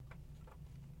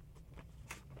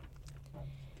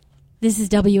This is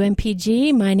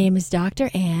WMPG. My name is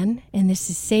Dr. Ann, and this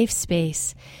is Safe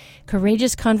Space,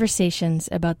 courageous conversations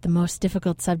about the most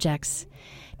difficult subjects.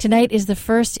 Tonight is the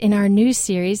first in our new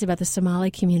series about the Somali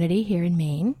community here in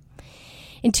Maine.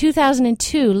 In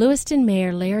 2002, Lewiston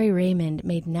Mayor Larry Raymond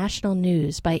made national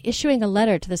news by issuing a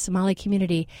letter to the Somali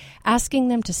community asking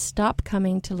them to stop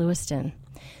coming to Lewiston,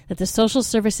 that the social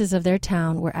services of their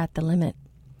town were at the limit.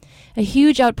 A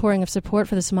huge outpouring of support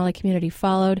for the Somali community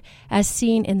followed, as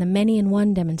seen in the Many in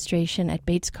One demonstration at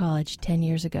Bates College 10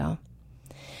 years ago.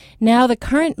 Now, the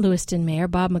current Lewiston mayor,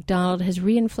 Bob McDonald, has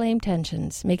re-inflamed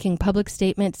tensions, making public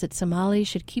statements that Somalis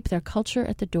should keep their culture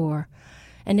at the door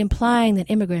and implying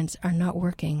that immigrants are not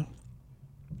working.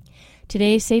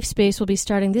 Today, Safe Space will be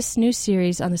starting this new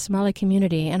series on the Somali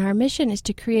community, and our mission is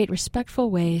to create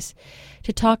respectful ways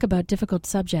to talk about difficult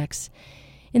subjects.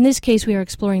 In this case, we are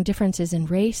exploring differences in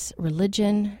race,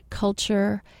 religion,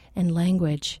 culture, and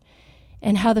language,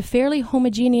 and how the fairly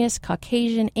homogeneous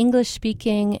Caucasian,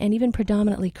 English-speaking, and even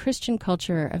predominantly Christian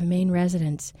culture of Maine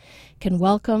residents can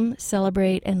welcome,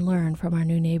 celebrate, and learn from our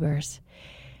new neighbors.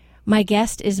 My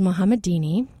guest is Mohammed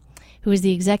Dini, who is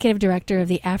the executive director of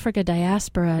the Africa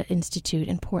Diaspora Institute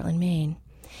in Portland, Maine.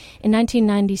 In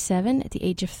 1997, at the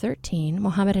age of 13,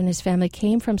 Mohammed and his family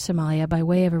came from Somalia by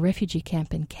way of a refugee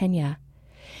camp in Kenya.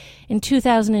 In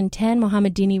 2010,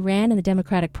 Mohammed Dini ran in the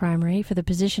Democratic primary for the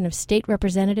position of state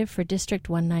representative for District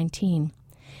 119.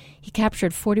 He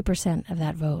captured 40% of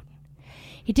that vote.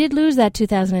 He did lose that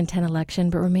 2010 election,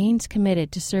 but remains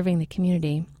committed to serving the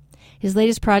community. His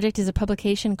latest project is a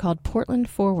publication called Portland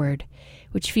Forward,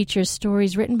 which features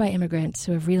stories written by immigrants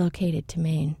who have relocated to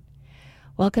Maine.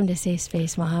 Welcome to Safe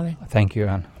Space, Mohammed. Thank you,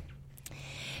 Ann.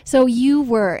 So you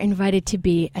were invited to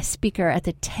be a speaker at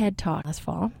the TED Talk last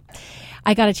fall.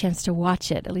 I got a chance to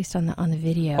watch it, at least on the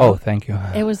video. Oh, thank you.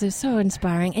 It was so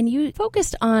inspiring. And you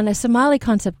focused on a Somali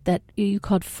concept that you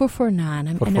called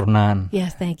Furfurnan. Furfurnan.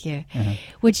 Yes, thank you.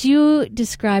 Which you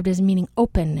described as meaning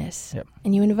openness. Yep.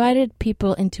 And you invited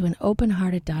people into an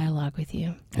open-hearted dialogue with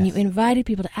you. And you invited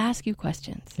people to ask you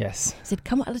questions. Yes. You said,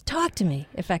 come on, talk to me,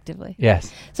 effectively.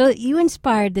 Yes. So you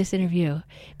inspired this interview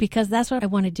because that's what I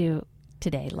want to do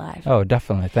today live. Oh,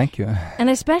 definitely. Thank you. And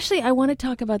especially I want to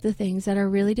talk about the things that are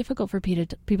really difficult for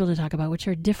people to talk about, which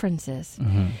are differences.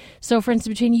 Mm-hmm. So, for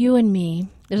instance, between you and me,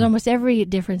 there's almost every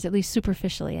difference, at least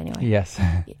superficially anyway. Yes.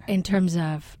 In terms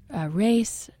of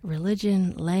race,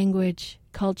 religion, language,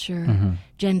 culture,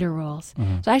 gender roles.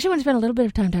 So I actually want to spend a little bit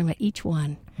of time talking about each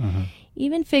one.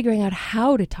 Even figuring out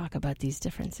how to talk about these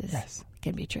differences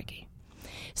can be tricky.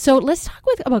 So let's talk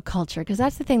about culture, because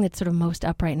that's the thing that's sort of most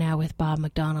up right now with Bob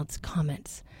McDonald's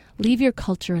comments. Leave your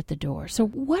culture at the door. So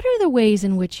what are the ways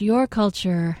in which your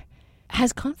culture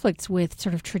has conflicts with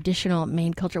sort of traditional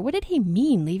Maine culture? What did he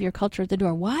mean, leave your culture at the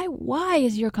door? Why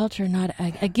is your culture not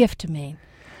a gift to Maine?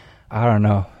 I don't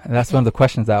know. And that's one of the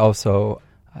questions that also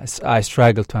I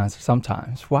struggle to answer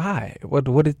sometimes. Why?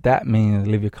 What did that mean,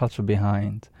 leave your culture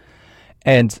behind?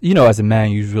 And, you know, as a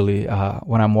man, usually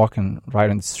when I'm walking right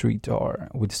on the street or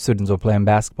with students or playing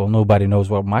basketball, nobody knows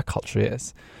what my culture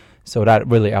is. So that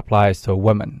really applies to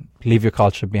women. Leave your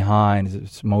culture behind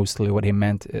is mostly what he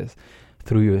meant is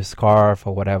through your scarf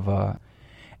or whatever.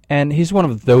 And he's one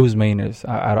of those Mainers.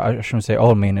 I shouldn't say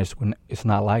all Mainers. It's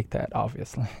not like that,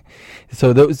 obviously.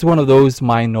 So it's one of those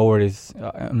minorities,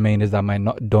 Mainers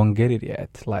that don't get it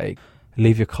yet. Like,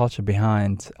 leave your culture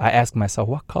behind. I ask myself,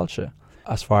 what culture?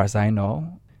 As far as I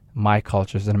know, my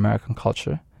culture is an American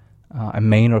culture, a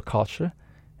Mainer culture,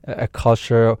 a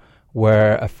culture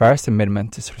where a First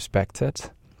Amendment is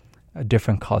respected, a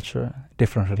different culture,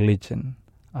 different religion,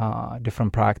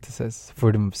 different practices,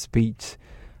 freedom of speech.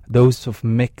 Those of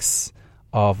mix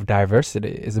of diversity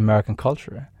is American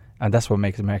culture, and that's what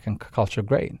makes American culture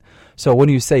great. So when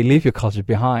you say leave your culture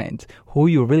behind, who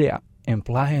you really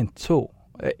implying to?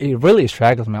 It really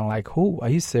struggles me. I'm like, who? Are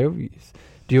you serious?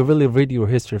 Do you really read your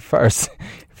history first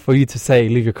for you to say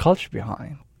leave your culture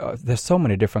behind? There's so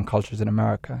many different cultures in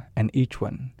America, and each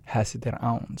one has their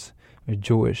own.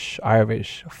 Jewish,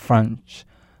 Irish, French,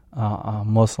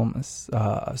 Muslims,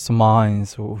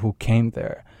 Somalis who came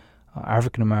there,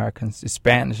 African Americans,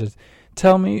 Spanish.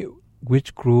 Tell me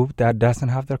which group that doesn't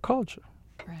have their culture.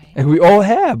 Right. And we all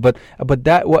have, but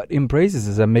that what embraces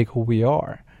us and make who we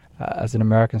are as an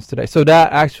Americans today. So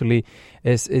that actually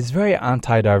is very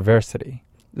anti-diversity.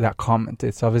 That comment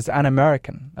itself is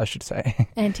un-American, I should say.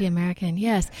 Anti-American,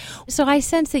 yes. So I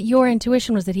sense that your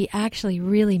intuition was that he actually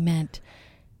really meant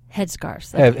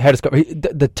headscarves.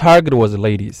 Headscarf. The target was the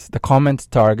ladies. The comment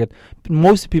target.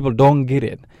 Most people don't get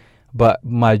it. but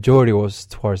majority was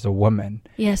towards the women.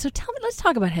 Yeah, so tell me, let's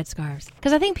talk about headscarves,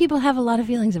 because I think people have a lot of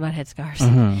feelings about headscarves.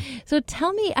 Mm-hmm. So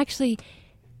tell me, actually,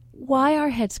 why are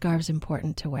headscarves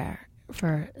important to wear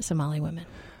for Somali women?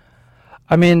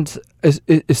 I mean,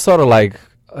 it's sort of like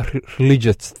a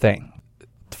religious thing.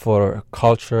 For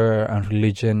culture and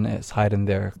religion, it's hiding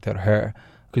their hair.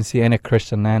 You can see any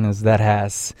Christian nuns that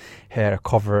has hair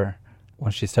cover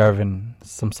when she's serving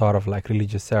some sort of like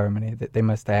religious ceremony that they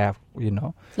must have,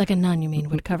 Like a nun, you mean,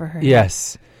 would cover her hair?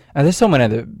 Yes. And there's so many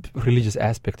other religious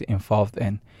aspects involved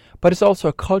in. But it's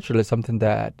also culturally something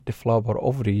that developed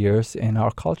over the years in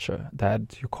our culture,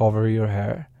 that you cover your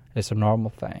hair. It's a normal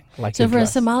thing. Like so for a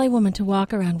Somali woman to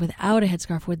walk around without a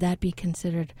headscarf, would that be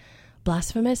considered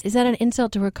blasphemous? Is that an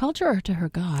insult to her culture or to her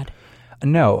God?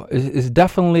 No, it's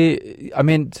definitely, I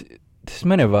mean,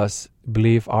 many of us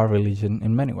believe our religion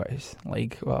in many ways.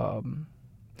 Like, some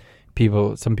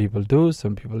people do,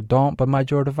 some people don't, but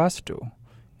majority of us do.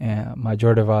 And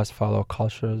majority of us follow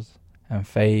cultures and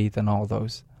faith and all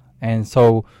those. And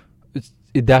so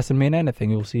it doesn't mean anything.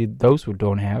 You'll see those who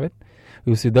don't have it.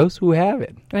 You'll see those who have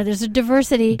it. Right, there's a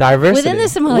diversity within the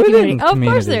Somali community. Oh, of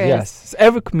course there is. Yes,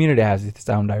 every community has its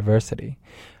own diversity.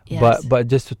 Yes. But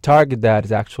just to target that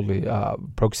is actually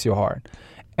breaks your heart.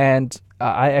 And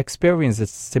I experienced a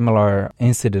similar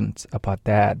incident about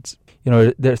that.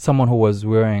 There's someone who was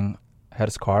wearing a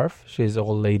headscarf. She's an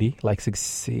old lady, like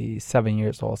 67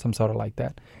 years old, some sort of like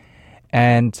that.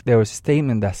 And there was a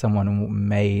statement that someone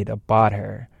made about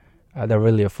her that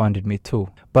really offended me too.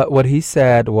 But what he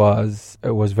said was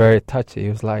very touchy. He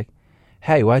was like,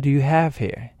 "Hey, what do you have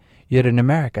here? You're in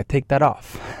America. Take that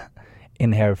off."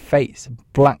 In her face,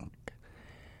 blank.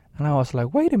 And I was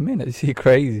like, wait a minute, is he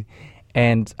crazy?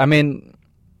 And I mean,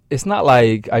 it's not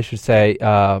like I should say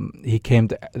he came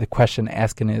to the question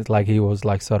asking it like he was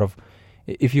like sort of,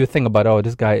 if you think about,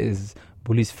 this guy is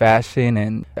police fashion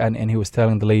and he was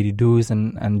telling the lady do's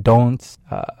and don'ts.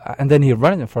 And then he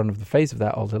ran in front of the face of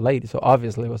that older lady. So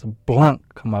obviously it was a blank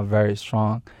come out very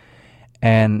strong.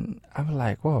 And I was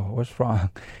like, whoa, what's wrong?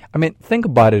 I mean, think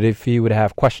about it. If he would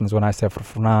have questions when I said for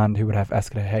Fernand, he would have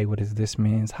asked her, hey, what does this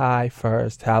mean? Hi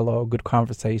first, hello, good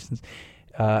conversations.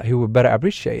 He would better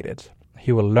appreciate it.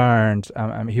 He would learn.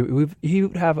 He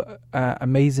would have an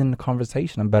amazing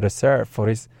conversation and better serve for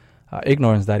his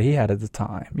ignorance that he had at the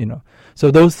time, So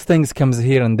those things comes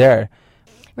here and there.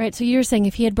 Right, so you're saying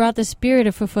if he had brought the spirit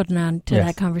of Fufutnan to Yes.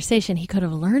 that conversation, he could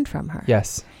have learned from her.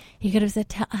 Yes. He could have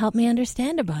said, help me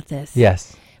understand about this.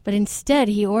 Yes. But instead,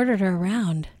 he ordered her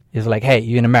around. He's like, hey,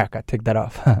 you in America, take that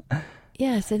off.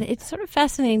 Yes, and it's sort of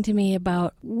fascinating to me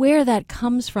about where that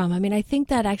comes from. I mean, I think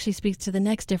that actually speaks to the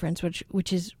next difference,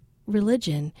 which is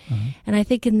religion. Mm-hmm. And I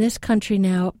think in this country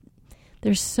now,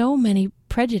 there's so many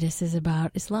prejudices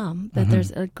about Islam that Mm-hmm.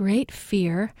 there's a great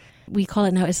fear. We call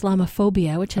it now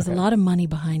Islamophobia, which has a lot of money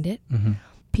behind it. Mm-hmm.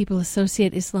 People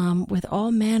associate Islam with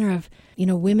all manner of,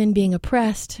 women being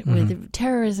oppressed, Mm-hmm. with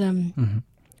terrorism, Mm-hmm.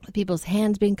 with people's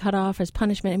hands being cut off as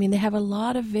punishment. I mean, they have a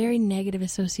lot of very negative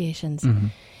associations. Mm-hmm.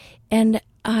 And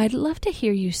I'd love to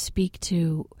hear you speak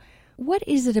to what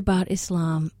is it about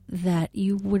Islam that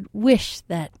you would wish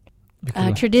that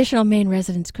traditional Maine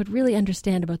residents could really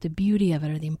understand about the beauty of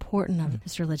it or the importance of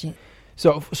this religion?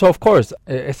 So of course,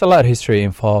 it's a lot of history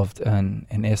involved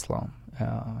in Islam.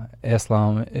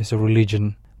 Islam is a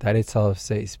religion that itself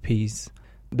says peace.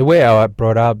 The way I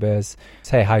brought up is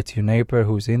say hi to your neighbor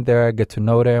who's in there, get to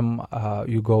know them.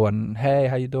 You go and, hey,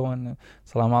 how you doing?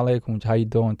 Salam alaikum, how you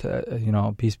doing?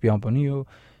 Peace be upon you.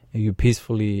 You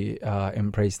peacefully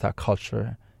embrace that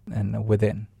culture and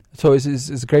within. So it's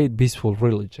a great peaceful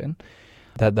religion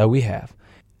that we have.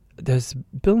 There's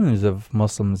billions of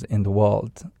Muslims in the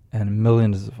world, and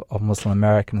millions of Muslim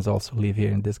Americans also live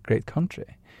here in this great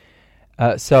country.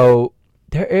 So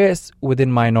there is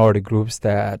within minority groups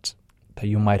that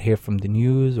you might hear from the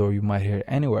news or you might hear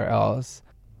anywhere else.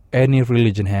 Any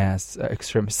religion has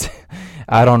extremists.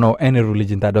 I don't know any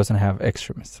religion that doesn't have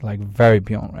extremists, like very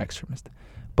beyond extremists.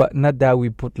 But not that we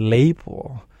put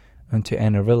label into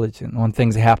any religion. When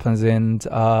things happens in,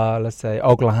 let's say,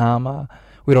 Oklahoma,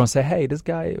 we don't say, hey, this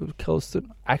guy kills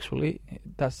students. Actually,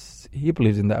 he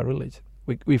believes in that religion.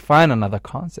 We find another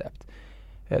concept.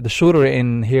 The shooter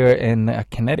here in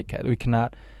Connecticut, we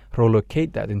cannot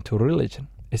relocate that into religion.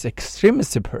 It's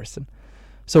extremist person.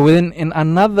 So in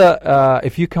another,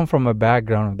 if you come from a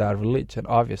background of that religion,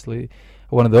 obviously,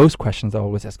 one of those questions I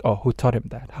always ask, who taught him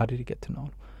that? How did he get to know?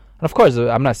 And of course,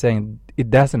 I'm not saying it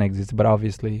doesn't exist, but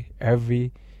obviously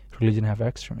every religion have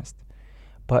extremists.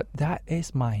 But that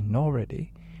is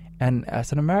minority. And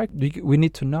as an American, we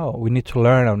need to know. We need to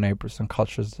learn our neighbors and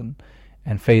cultures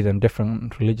and faith and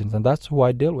different religions. And that's who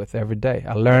I deal with every day.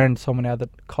 I learned so many other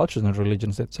cultures and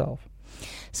religions itself.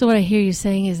 So what I hear you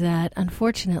saying is that,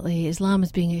 unfortunately, Islam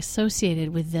is being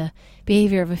associated with the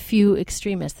behavior of a few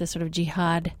extremists, this sort of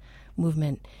jihad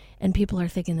movement, and people are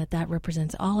thinking that that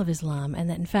represents all of Islam, and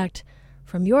that, in fact,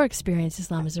 from your experience,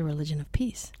 Islam is a religion of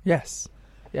peace. Yes,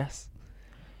 yes.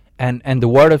 And the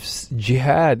word of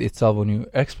jihad itself, when you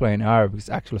explain Arabic, is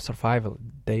actually survival,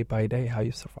 day by day, how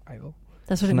you survive.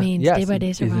 That's what it means, yes, day by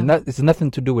day survival. It's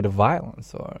nothing to do with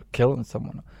violence or killing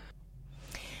someone.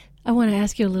 I want to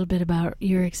ask you a little bit about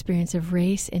your experience of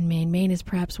race in Maine. Maine is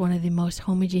perhaps one of the most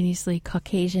homogeneously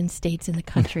Caucasian states in the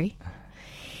country.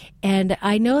 And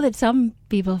I know that some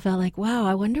people felt like, wow,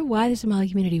 I wonder why the Somali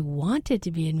community wanted to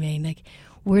be in Maine. Like,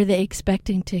 were they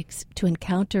expecting to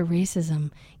encounter racism,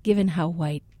 given how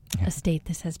white a state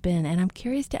this has been? And I'm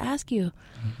curious to ask you,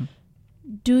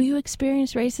 do you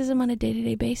experience racism on a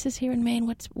day-to-day basis here in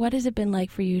Maine? What has it been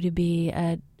like for you to be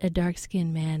a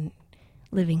dark-skinned man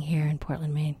living here in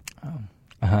Portland, Maine?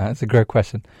 That's a great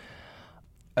question.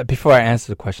 Before I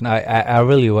answer the question, I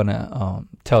really want to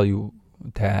tell you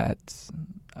that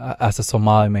as a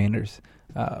Somali Mainers,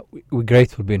 we're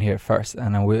grateful being here first,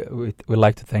 and we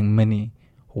like to thank many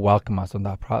who welcome us on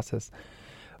that process.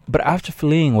 But after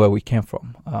fleeing where we came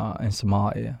from in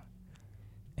Somalia,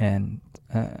 and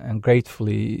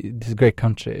gratefully this great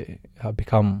country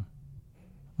become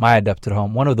my adopted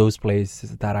home, one of those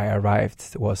places that I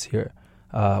arrived was here.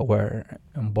 Were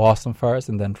in Boston first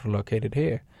and then relocated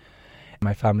here.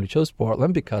 My family chose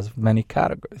Portland because of many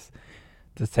categories.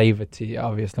 The safety,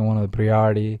 obviously, one of the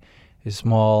priority. A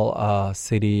small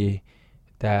city,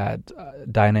 that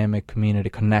dynamic community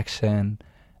connection,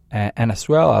 and as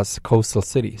well as coastal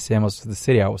city, same as the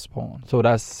city I was born. So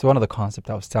that's one of the concepts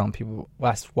I was telling people.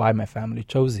 That's why my family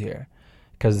chose here,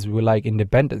 because we like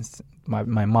independence.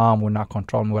 My mom would not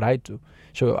control me what I do.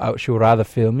 She would rather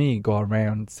feel me go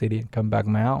around the city and come back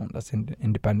my own. That's an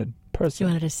independent person. She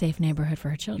wanted a safe neighborhood for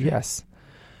her children. Yes.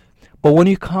 But when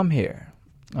you come here,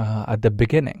 at the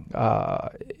beginning,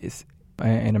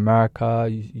 in America,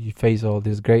 you face all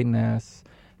this greatness.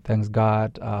 Thanks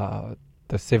God.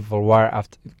 The Civil War,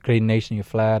 after great nation, you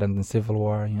fled, and the Civil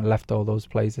War, you left all those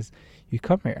places. You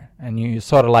come here, and you're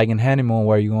sort of like in honeymoon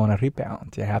where you want to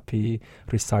rebound. You're happy,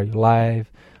 restart your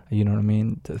life. You know what I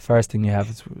mean? The first thing you have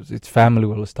is family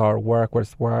will start work.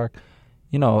 Where's work?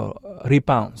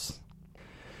 Rebounds.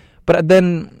 But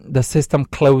then the system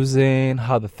closing,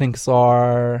 how the things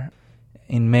are.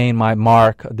 In Maine, my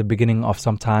mark at the beginning of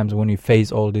sometimes when you face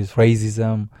all this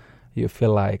racism, you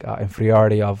feel like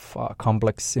inferiority of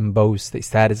complex imposed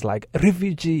status, like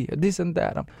refugee, this and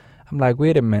that. I'm like,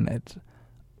 wait a minute.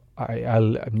 I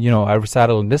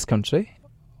resettled in this country.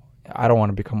 I don't want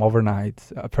to become overnight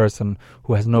a person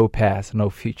who has no past, no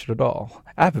future at all.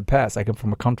 I have a past. I come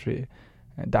from a country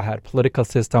that had political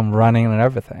system running and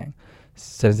everything.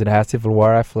 Since it had civil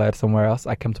war, I fled somewhere else.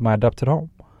 I came to my adopted home.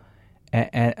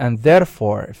 And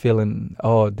therefore, feeling,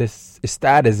 this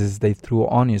status is they threw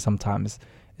on you sometimes.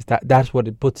 That's what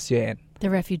it puts you in. The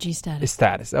refugee status.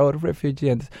 The refugee.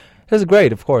 And that's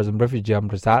great, of course. I'm a refugee. I'm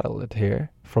resettled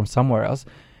here from somewhere else.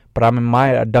 But I'm in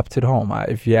my adopted home.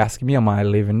 If you ask me, am I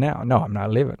living now? No, I'm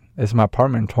not living. It's my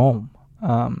permanent home.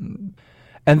 And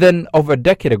then over a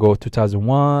decade ago,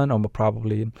 2001, or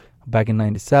probably back in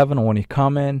 97, when you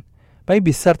come in,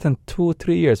 maybe certain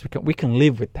 2-3 years, we can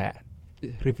live with that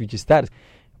refugee status.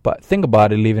 But think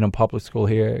about it, living in public school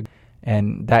here,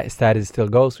 and that status still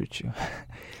goes with you.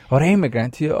 Or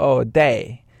immigrant, you're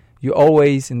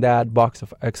always in that box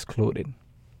of excluded.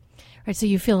 Right, so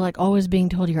you feel like always being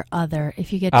told you're other.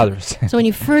 If you get others. So when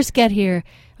you first get here,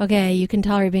 okay, you can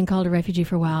tolerate being called a refugee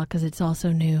for a while because it's all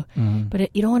so new. Mm-hmm.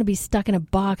 But you don't want to be stuck in a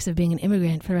box of being an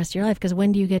immigrant for the rest of your life, because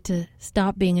when do you get to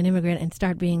stop being an immigrant and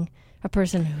start being a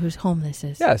person whose home this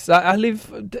is? Yes, I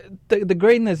live. The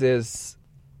greatness is,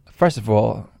 first of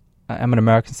all, I'm an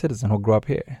American citizen who grew up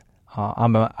here.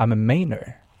 I'm a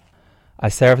Mainer. I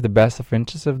serve the best of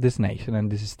interests of this nation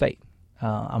and this state.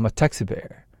 I'm a taxi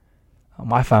bearer.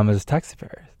 My family is taxi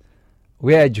bearers.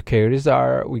 We're educators.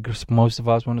 Most of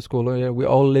us went to school here. We're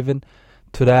all living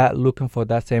to that, looking for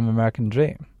that same American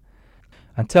dream.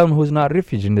 And tell them who's not a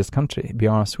refugee in this country, be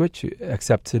honest with you,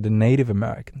 except to the Native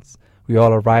Americans. We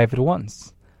all arrive at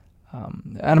once.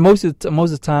 And most of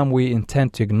the time we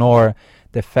intend to ignore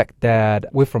the fact that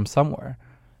we're from somewhere.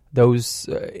 Those,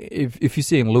 if you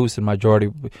see in Lucid majority,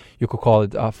 you could call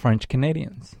it French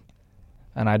Canadians.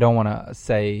 And I don't want to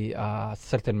say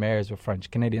certain mayors were French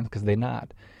Canadians, because they're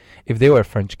not. If they were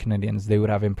French Canadians, they would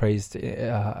have embraced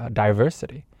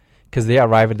diversity, because they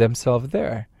arrived themselves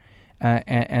there.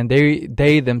 and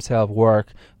they themselves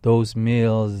work those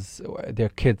meals. Their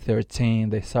kid 13,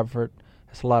 they suffered.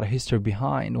 There's a lot of history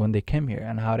behind when they came here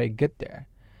and how they get there.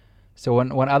 So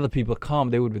when other people come,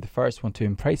 they would be the first one to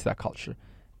embrace that culture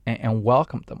and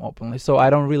welcome them openly. So I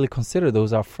don't really consider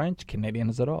those are French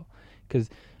Canadians at all, because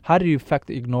how do you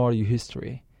ignore your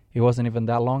history? It wasn't even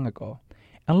that long ago.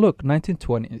 And look,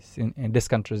 1920s in this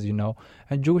country, as you know,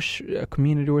 a Jewish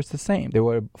community was the same. They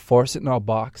were forced in a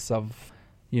box of,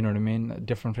 you know what I mean,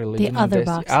 different religions. The other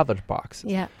box. Other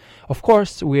boxes. Yeah. Of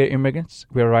course, we are immigrants.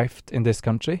 We arrived in this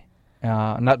country,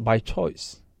 not by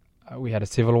choice. We had a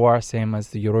civil war, same as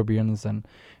the Europeans and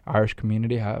Irish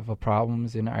community have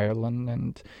problems in Ireland.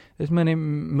 And there's many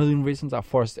million reasons that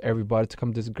forced everybody to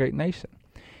come to this great nation.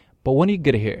 But when you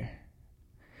get here,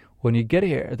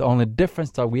 the only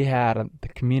difference that we had in the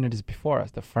communities before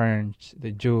us, the French,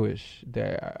 the Jewish,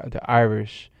 the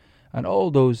Irish, and all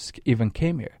those even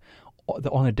came here,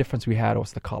 the only difference we had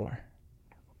was the color.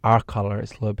 Our color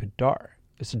is a little bit dark.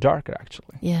 It's darker,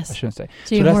 actually. Yes. I shouldn't say.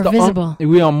 So you're more visible.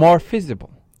 We are more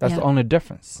visible. That's Yeah. the only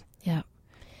difference. Yeah.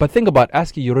 But think about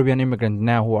asking European immigrants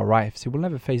now who arrive. You will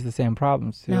never face the same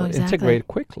problems. No, You'll exactly. integrate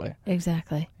quickly.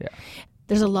 Exactly. Yeah.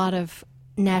 There's a lot of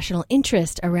national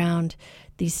interest around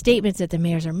these statements that the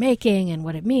mayors are making and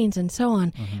what it means and so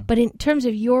on. Mm-hmm. But in terms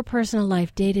of your personal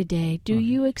life day to day, do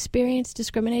you experience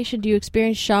discrimination? Do you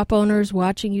experience shop owners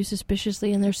watching you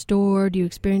suspiciously in their store? Do you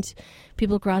experience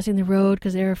people crossing the road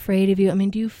because they're afraid of you? I mean,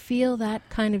 do you feel that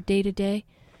kind of day to day?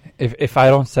 If I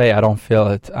don't say I don't feel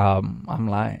it, I'm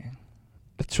lying.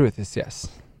 The truth is yes.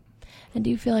 And do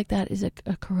you feel like that is a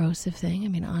corrosive thing? I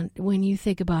mean, when you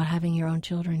think about having your own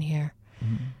children here,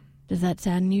 does that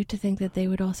sadden you to think that they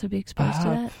would also be exposed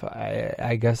to that?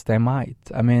 I guess they might.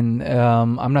 I mean,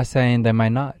 I'm not saying they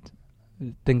might not.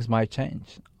 Things might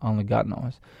change. Only God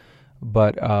knows.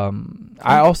 But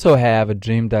I also have a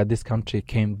dream that this country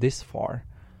came this far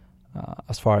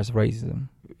as racism.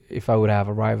 If I would have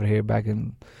arrived here back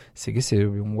in 60s, it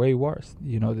would have been way worse.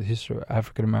 You know, the history of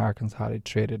African Americans, how they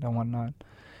treated and whatnot.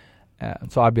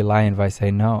 So I'd be lying if I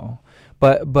say no.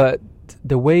 But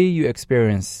the way you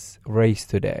experience race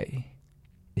today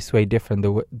is way different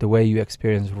the way you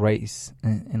experience race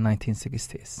in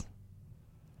 1960s.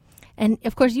 And,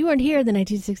 of course, you weren't here in the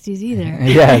 1960s either.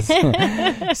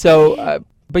 Yes. So,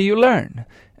 but you learn.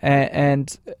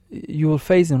 And you will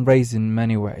face race in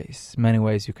many ways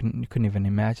you couldn't even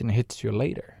imagine. It hits you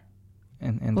later.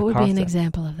 What would be an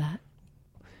example of that?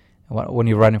 When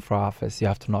you're running for office, you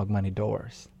have to knock many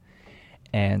doors.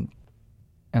 And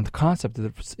the concept,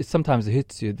 sometimes it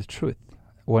hits you, the truth.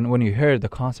 When you hear the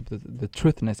concept of the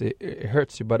truthness, it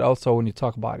hurts you. But also when you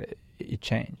talk about it, it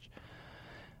changes.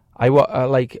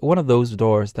 Like one of those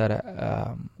doors that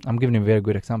I'm giving you a very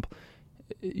good example.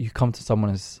 You come to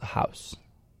someone's house.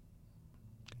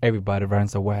 Everybody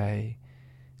runs away,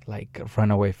 like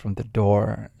run away from the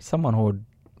door. Someone who would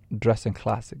dress in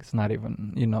classics, not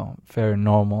even, very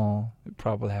normal,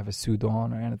 probably have a suit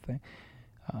on or anything,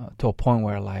 to a point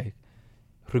where like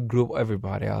regroup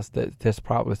everybody else. There's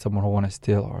probably someone who want to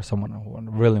steal or someone who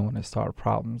really want to start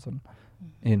problems, and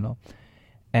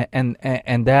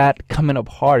and that coming up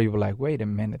hard, you're like, wait a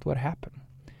minute, what happened?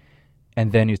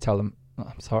 And then you tell them,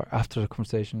 I'm sorry, after the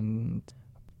conversation.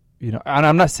 And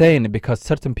I'm not saying it because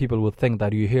certain people will think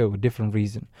that you're here with different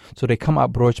reason. So they come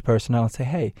approach personnel and say,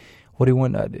 hey, what do you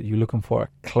want? Are you looking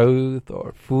for clothes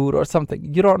or food or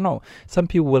something? You don't know. Some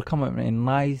people will come in a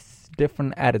nice,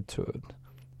 different attitude,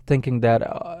 thinking that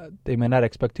they may not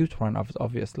expect you to run,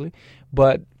 obviously,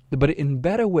 but in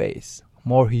better ways,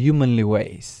 more humanly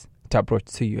ways to approach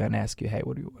to you and ask you, hey,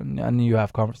 what do you want? And you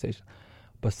have conversation.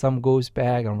 But some goes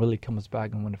back and really comes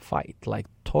back and want to fight, like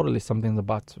totally something's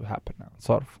about to happen now,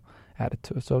 sort of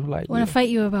attitude. So like, want to fight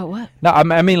you about what? No,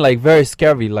 I mean like very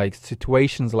scary, like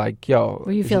situations like, yo,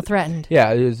 where you feel threatened.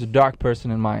 Yeah, there's a dark person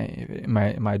in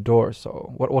my door.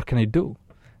 So what can I do?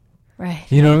 Right.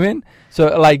 You know what I mean?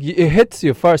 So like it hits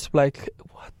you first, like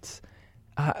what?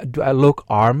 Do I look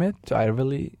armed?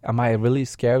 Am I really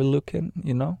scary looking?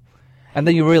 And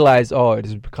then you realize, oh, it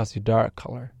is because you're dark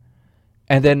color.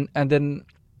 And then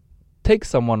take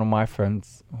someone of my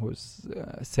friends who's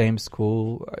same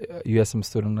school, USM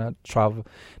student that travel.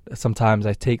 Sometimes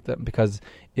I take them because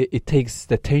it takes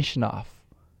the tension off.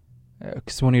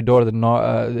 Because when you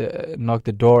knock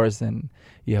the doors and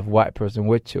you have white person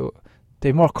with you,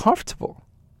 they're more comfortable.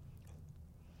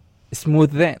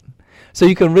 Smooth then. So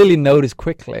you can really notice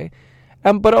quickly.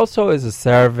 But also as a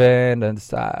servant, and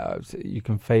you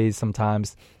can face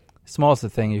sometimes. Smallest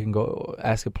thing, you can go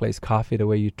ask a place coffee, the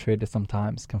way you treat it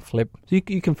sometimes can flip. So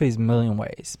you can face a million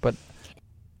ways. But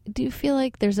do you feel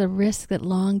like there's a risk that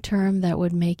long term that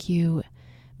would make you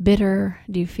bitter?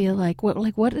 Do you feel like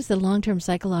what is the long-term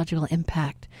psychological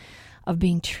impact of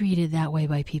being treated that way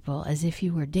by people, as if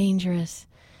you were dangerous,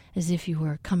 as if you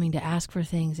were coming to ask for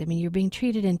things? I mean, you're being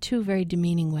treated in two very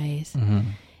demeaning ways.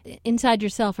 Inside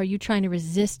yourself, are you trying to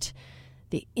resist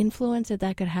the influence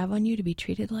that could have on you to be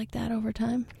treated like that over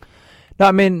time? No,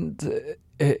 I mean,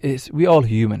 we all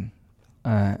human,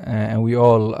 and we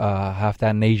all have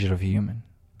that nature of human.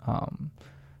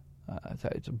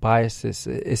 Bias is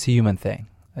a human thing.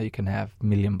 You can have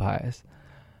million bias,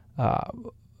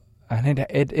 and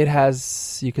it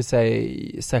has, you could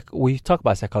say, we talk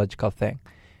about psychological thing.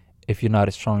 If you're not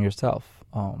as strong yourself,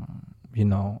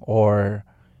 or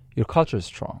your culture is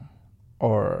strong,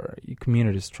 or your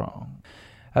community is strong.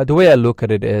 The way I look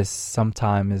at it is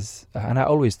sometimes, and I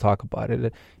always talk about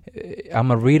it,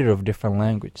 I'm a reader of different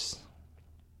languages.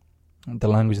 The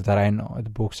language that I know, the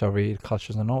books I read,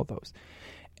 cultures and all those.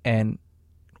 And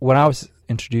when I was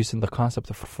introducing the concept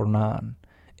of Furnan,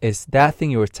 is that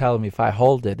thing you were telling me, if I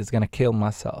hold it, it's going to kill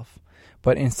myself.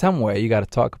 But in some way, you got to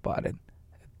talk about it,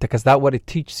 because that's what it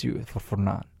teaches you for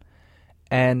Furnan.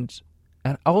 And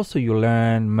also you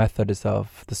learn methods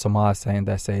of the Somali saying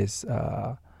that says,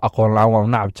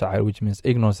 which means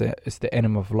ignorance is the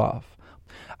enemy of love.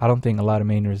 I don't think a lot of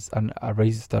Mainers are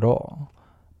racist at all.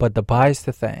 But the bias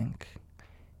to think,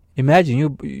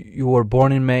 imagine you were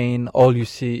born in Maine, all you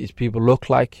see is people look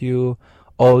like you,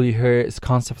 all you hear is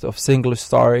concept of single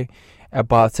story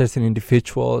about certain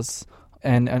individuals,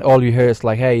 and all you hear is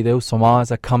like, hey, those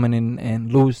Somalis are coming in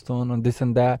Lewiston and this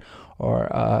and that, or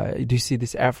do you see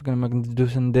this African American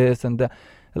doing this and that?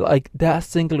 Like, that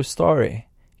single story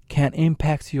can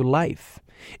impact your life.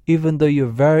 Even though you're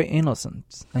very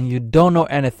innocent and you don't know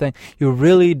anything, you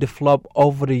really develop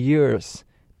over the years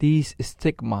these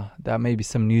stigma that maybe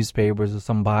some newspapers or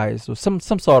some bias or some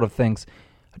sort of things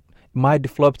might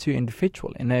develop to you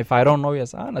individually. And if I don't know you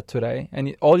as Anna today,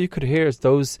 and all you could hear is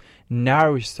those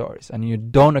narrow stories, and you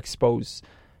don't expose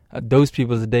those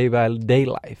people's day-by-day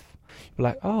life, you're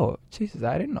like, oh, Jesus,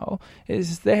 I didn't know.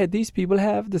 These people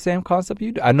have the same concept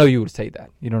you do. I know you would say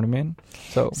that. You know what I mean?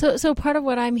 So part of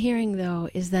what I'm hearing, though,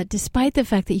 is that despite the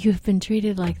fact that you've been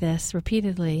treated like this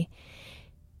repeatedly,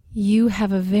 you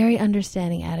have a very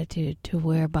understanding attitude to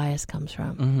where bias comes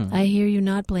from. Mm-hmm. I hear you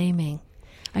not blaming.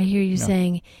 I hear you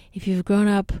saying, if you've grown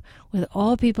up with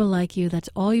all people like you, that's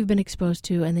all you've been exposed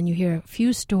to, and then you hear a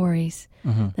few stories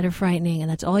that are frightening,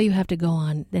 and that's all you have to go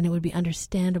on, then it would be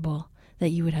understandable that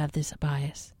you would have this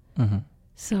bias. Mm-hmm.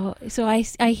 So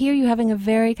I hear you having a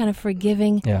very kind of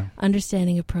forgiving,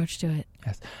 understanding approach to it.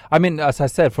 Yes. I mean, as I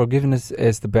said, forgiveness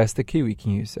is the best key we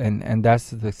can use. And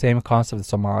that's the same concept that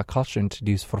Somali culture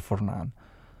introduced for Furnan.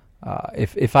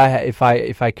 If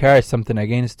I carry something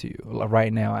against you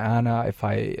right now, Anna, if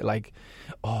I like,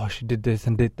 oh, she did this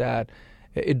and did that,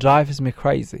 it drives me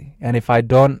crazy. And if I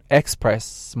don't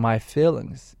express my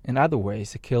feelings in other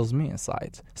ways, it kills me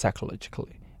inside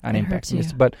psychologically. And impacts me.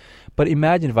 But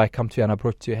imagine if I come to you and I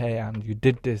brought you, hey, and you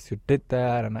did this, you did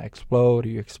that, and I explode,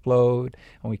 you explode,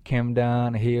 and we came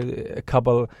down here, a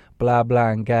couple blah blah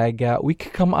and gaga. We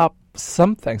could come up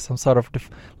some sort of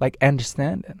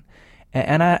understanding.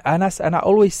 And I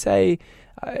always say,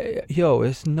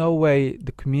 there's no way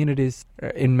the communities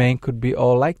in Maine could be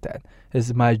all like that. There's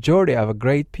a majority of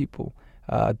great people.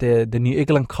 The New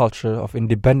England culture of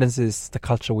independence is the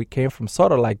culture we came from,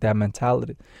 sort of like that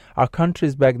mentality. Our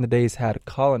countries back in the days had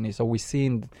colonies, so we've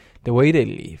seen the way they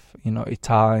live.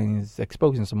 Italians,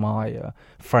 exposing Somalia,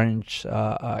 French,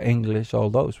 English, all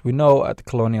those. We know the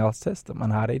colonial system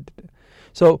and how they did it.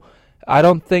 So I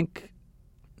don't think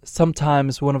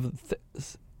sometimes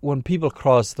when people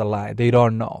cross the line, they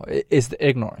don't know. It's the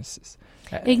ignorances.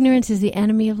 Ignorance is the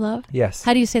enemy of love? Yes.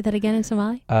 How do you say that again in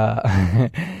Somali?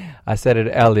 I said it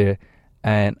earlier,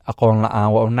 and aqoon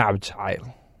la'aan waa u nacab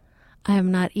jacayl. I am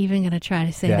not even going to try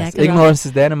to say that. Ignorance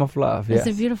is the enemy of love. It's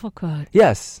a beautiful quote.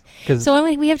 Yes. So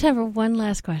we have time for one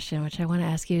last question, which I want to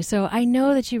ask you. So I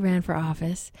know that you ran for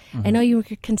office. Mm-hmm. I know you were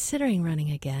considering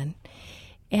running again.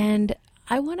 And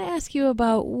I want to ask you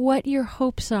about what your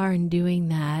hopes are in doing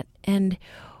that. And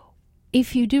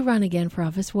if you do run again for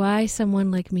office, why someone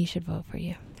like me should vote for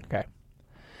you. Okay.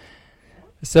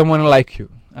 Someone like you.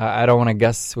 I don't want to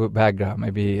guess what background.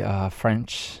 Maybe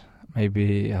French,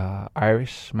 maybe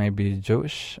Irish, maybe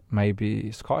Jewish,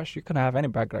 maybe Scottish. You can have any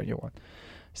background you want.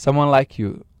 Someone like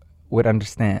you would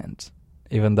understand,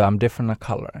 even though I'm different in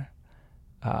color,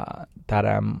 that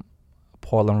I'm a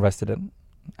Portland resident,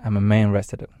 I'm a Maine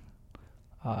resident,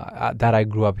 that I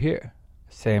grew up here,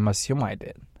 same as you might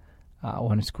did.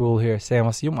 Went to school here, same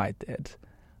as you might did.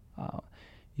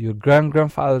 Your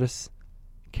grandfathers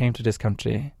came to this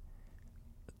country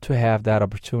to have that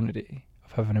opportunity of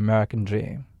have an American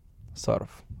dream, sort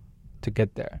of, to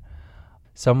get there.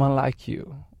 Someone like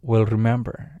you will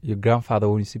remember your grandfather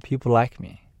when you see people like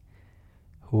me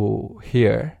who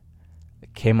here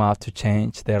came out to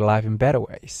change their life in better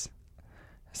ways.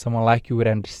 Someone like you would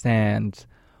understand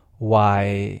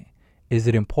why is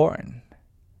it important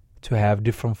to have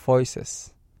different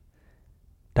voices.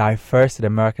 Diversity,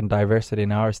 American diversity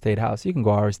in our state house. You can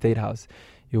go to our state house.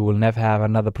 You will never have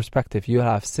another perspective. You'll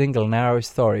have single narrow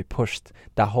story pushed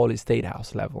that whole state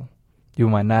house level. You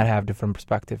might not have different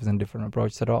perspectives and different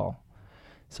approaches at all.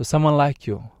 So someone like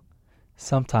you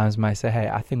sometimes might say, hey,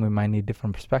 I think we might need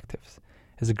different perspectives.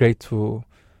 It's great to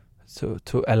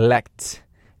elect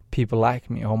people like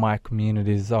me. All my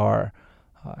communities are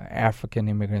African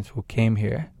immigrants who came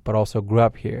here but also grew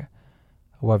up here,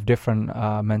 who have different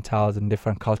mentalities and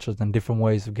different cultures and different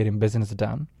ways of getting business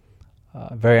done.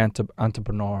 Very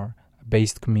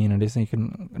entrepreneur-based communities, and you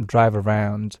can drive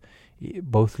around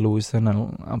both Lewiston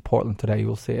and Portland today, you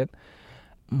will see it.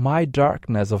 My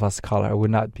darkness of us color would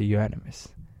not be your enemies.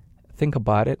 Think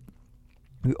about it.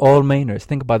 We all Mainers.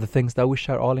 Think about the things that we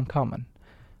share all in common.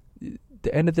 At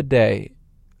the end of the day,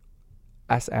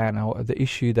 as Anna, the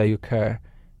issue that you care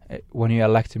when you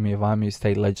elected me, if I'm your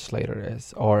state legislator,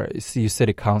 or your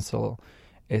city council,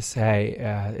 is, hey,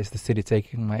 is the city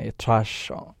taking my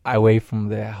trash away from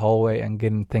the hallway and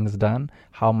getting things done?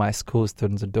 How my school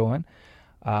students are doing?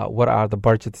 What are the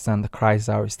budgets and the crises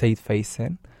our state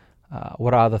facing?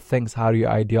 What are the things, how your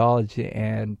ideology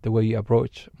and the way you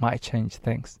approach might change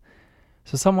things?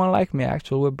 So someone like me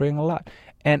actually will bring a lot.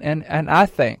 And I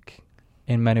think,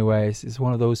 in many ways, is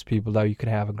one of those people that you could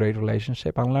have a great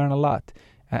relationship and learn a lot.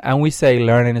 And we say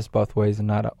learning is both ways and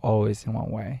not always in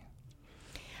one way.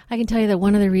 I can tell you that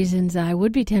one of the reasons I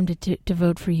would be tempted to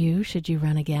vote for you, should you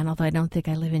run again, although I don't think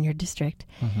I live in your district,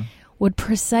 would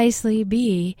precisely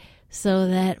be so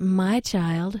that my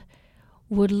child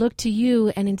would look to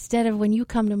you, and instead of, when you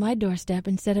come to my doorstep,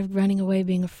 instead of running away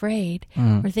being afraid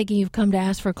or thinking you've come to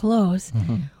ask for clothes,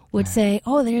 would say,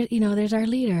 oh, there's our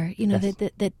leader. Yes.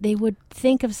 That they would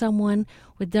think of someone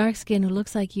with dark skin who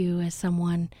looks like you as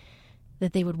someone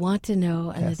that they would want to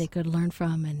know and that they could learn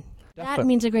from. And that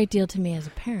means a great deal to me as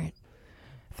a parent.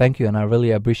 Thank you, and I really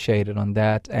appreciate it on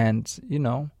that. And,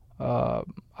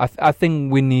 I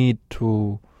think we need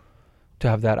to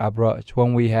have that approach.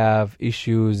 When we have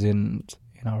issues in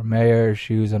our mayor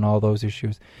issues and all those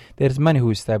issues, there's many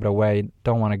who step away,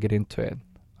 don't want to get into it.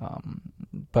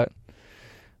 But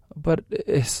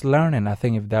it's learning. I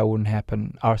think if that wouldn't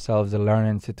happen, ourselves are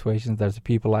learning situations. There's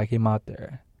people like him out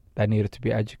there that needed to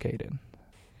be educated.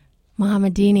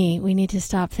 Mohammed Dini, we need to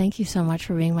stop. Thank you so much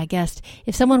for being my guest.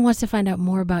 If someone wants to find out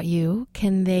more about you,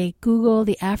 can they Google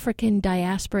the African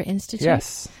Diaspora Institute?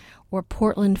 Yes. Or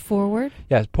Portland Forward?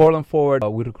 Yes, Portland Forward.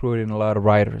 We're recruiting a lot of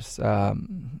writers,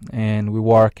 and we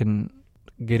work in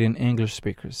getting English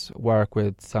speakers, work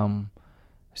with some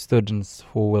students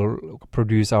who will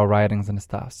produce our writings and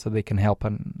stuff, so they can help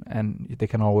and they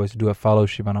can always do a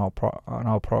fellowship on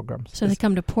our programs. So they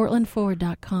come to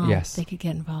portlandforward.com. Yes. They could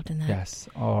get involved in that. Yes,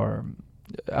 or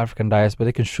African Diaspora.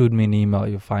 They can shoot me an email.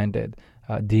 You'll find it,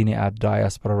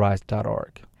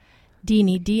 dini@diasporarise.org.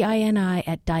 Dini, D-I-N-I,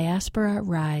 at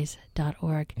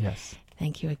diasporarise.org. Yes.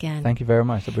 Thank you again. Thank you very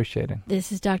much. Appreciate it.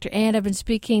 This is Dr. Ann. I've been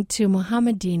speaking to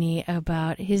Mohammed Dini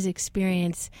about his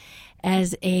experience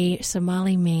as a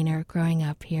Somali Mainer growing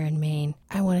up here in Maine.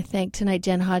 I want to thank tonight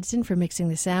Jen Hodgson for mixing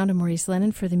the sound and Maurice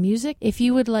Lennon for the music. If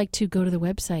you would like to go to the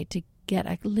website to get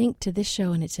a link to this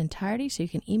show in its entirety so you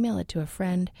can email it to a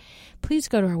friend, please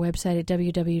go to our website at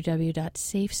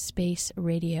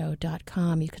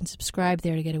www.safespaceradio.com. You can subscribe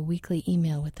there to get a weekly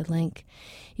email with the link.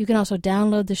 You can also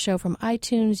download the show from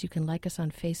iTunes. You can like us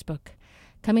on Facebook.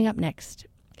 Coming up next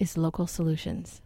is Local Solutions.